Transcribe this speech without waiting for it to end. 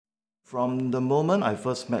From the moment I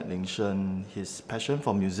first met Ling Shen, his passion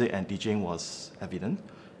for music and teaching was evident.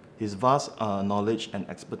 His vast knowledge and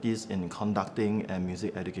expertise in conducting and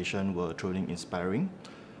music education were truly inspiring.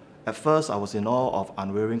 At first, I was in awe of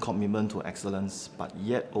unwavering commitment to excellence, but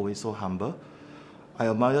yet always so humble. I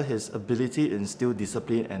admire his ability to instill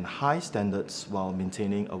discipline and high standards while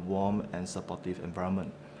maintaining a warm and supportive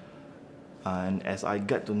environment. And as I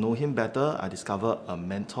get to know him better, I discover a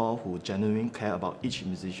mentor who genuinely cares about each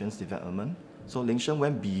musician's development. So Ling Shen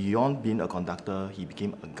went beyond being a conductor. He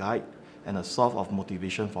became a guide and a source of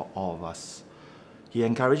motivation for all of us. He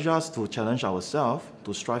encouraged us to challenge ourselves,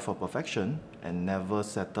 to strive for perfection, and never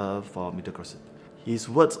settle for mediocrity. His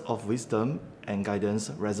words of wisdom and guidance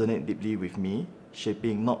resonate deeply with me,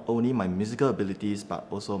 shaping not only my musical abilities but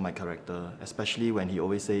also my character, especially when he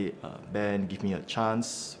always say, "Ben, give me a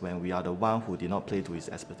chance," when we are the one who did not play to his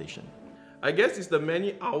expectation. I guess it's the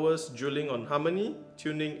many hours drilling on harmony,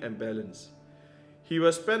 tuning and balance. He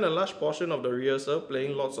will spend a large portion of the rehearsal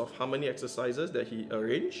playing lots of harmony exercises that he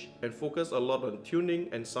arranged and focus a lot on tuning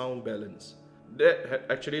and sound balance. That had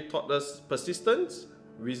actually taught us persistence,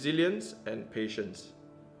 resilience and patience.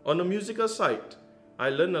 On the musical side, I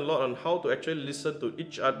learned a lot on how to actually listen to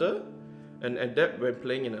each other and adapt when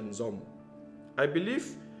playing in an ensemble. I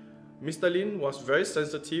believe Mr. Lin was very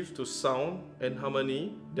sensitive to sound and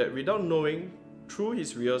harmony that without knowing, through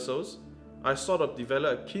his rehearsals, I sort of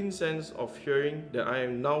developed a keen sense of hearing that I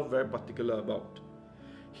am now very particular about.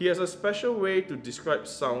 He has a special way to describe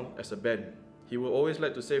sound as a band. He will always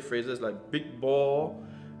like to say phrases like big ball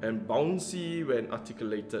and bouncy when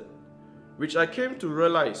articulated, which I came to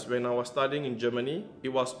realize when I was studying in Germany. It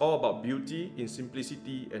was all about beauty in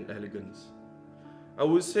simplicity and elegance. I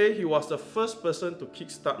would say he was the first person to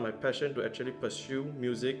kickstart my passion to actually pursue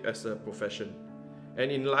music as a profession. And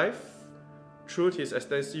in life, through his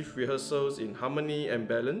extensive rehearsals in harmony and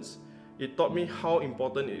balance, it taught me how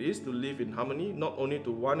important it is to live in harmony, not only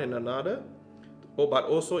to one and another, but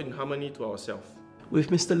also in harmony to ourselves. With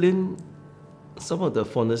Mr. Lin, some of the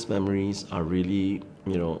fondest memories are really,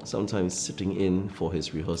 sometimes sitting in for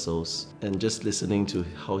his rehearsals and just listening to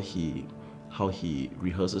how he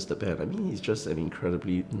rehearses the band. I mean, he's just an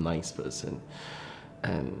incredibly nice person.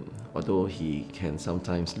 And although he can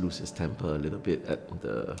sometimes lose his temper a little bit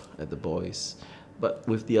at the boys, but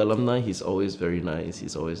with the alumni, he's always very nice.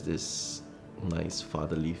 He's always this nice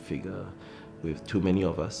fatherly figure with too many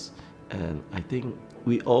of us. And I think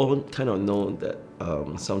we all kind of know that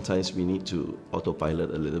sometimes we need to autopilot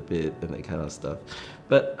a little bit and that kind of stuff.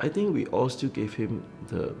 But I think we all still gave him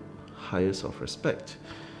the highest of respect,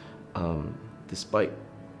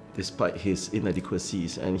 despite his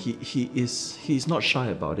inadequacies, and he's not shy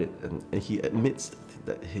about it, and he admits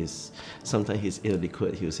that sometimes he's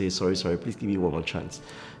inadequate. He'll say, sorry, please give me one more chance,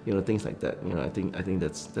 things like that. I think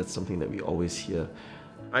that's something that we always hear.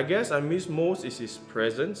 I guess I miss most is his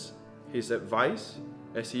presence, his advice,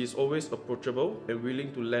 as he is always approachable and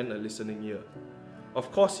willing to lend a listening ear.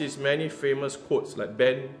 Of course, his many famous quotes like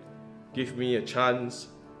 "Ben, give me a chance,"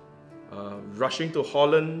 "rushing to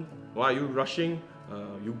Holland, why are you rushing?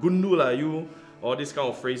 You gundu lah you," all these kind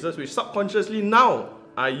of phrases which subconsciously now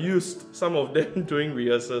I used some of them during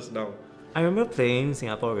rehearsals now. I remember playing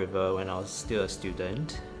Singapore River when I was still a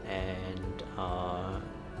student, and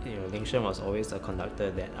Ling Shen was always a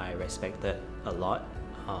conductor that I respected a lot.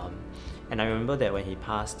 And I remember that when he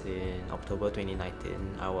passed in October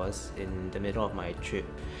 2019, I was in the middle of my trip.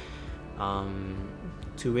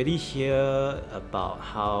 To really hear about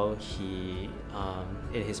how he,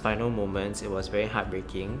 in his final moments, it was very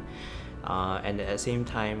heartbreaking. And at the same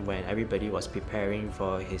time, when everybody was preparing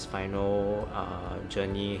for his final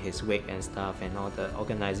journey, his wake and stuff, and all the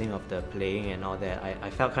organizing of the playing and all that, I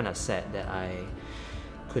felt kind of sad that I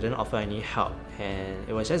couldn't offer any help. And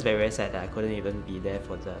it was just very, very sad that I couldn't even be there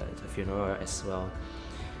for the funeral as well.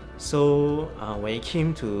 So when it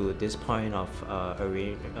came to this point of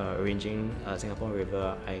arranging Singapore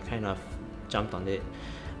River, I kind of jumped on it.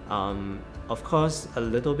 Of course, a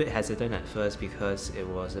little bit hesitant at first because it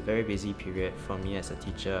was a very busy period for me as a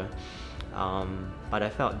teacher. But I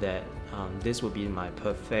felt that this would be my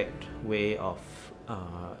perfect way of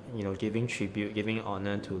giving tribute, giving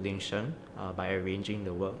honor to Ling Shen by arranging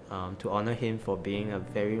the work to honor him for being a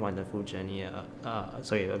very wonderful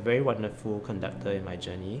a very wonderful conductor in my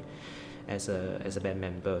journey as a band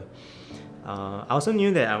member. I also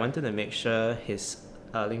knew that I wanted to make sure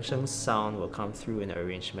Ling Shen's sound will come through in the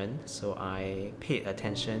arrangement, so I paid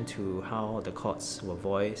attention to how the chords were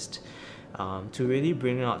voiced, to really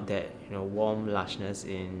bring out that warm lushness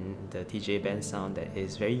in the TJ band sound that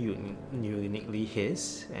is very uniquely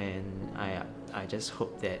his, and I just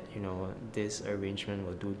hope that this arrangement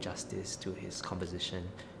will do justice to his composition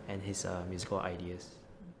and his musical ideas.